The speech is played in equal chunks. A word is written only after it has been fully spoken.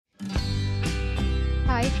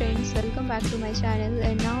Hi friends, welcome back to my channel,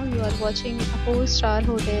 and now you are watching a 4-star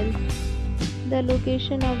hotel. The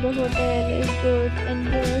location of the hotel is good and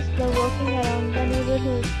gives the walking around the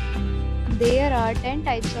neighborhood. There are 10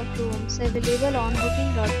 types of rooms available on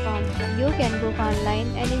booking.com. You can book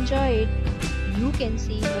online and enjoy it. You can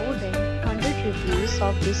see more than 100 reviews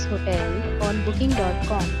of this hotel on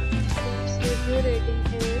booking.com. Its review rating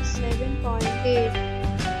is 7.8,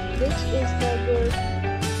 which is the good.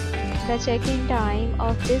 The check-in time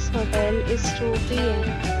of this hotel is 2 p.m.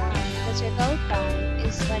 and the checkout time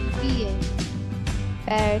is 1 p.m.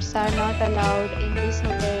 Pets are not allowed in this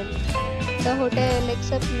hotel. The hotel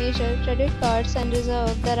accepts major credit cards and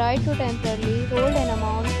reserves the right to temporarily hold an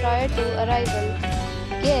amount prior to arrival.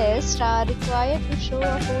 Guests are required to show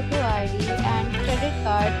a photo ID and credit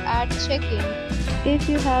card at check-in. If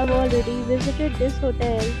you have already visited this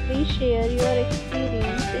hotel, please share your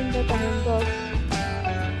experience in the comment box.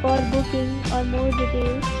 For booking or more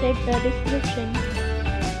details, check the description.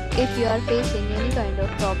 If you are facing any kind of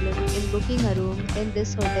problem in booking a room in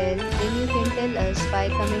this hotel, then you can tell us by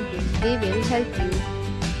commenting. We will help you.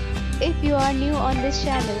 If you are new on this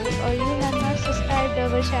channel or you have not subscribed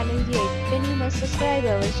our channel yet, then you must subscribe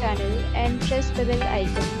our channel and press the bell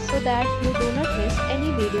icon so that you do not miss any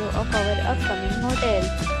video of our upcoming hotel.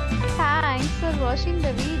 Thanks for watching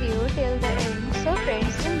the video till the end. So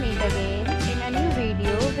friends, will meet again in a new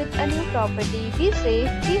video with a new property. Be safe,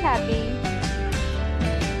 be happy.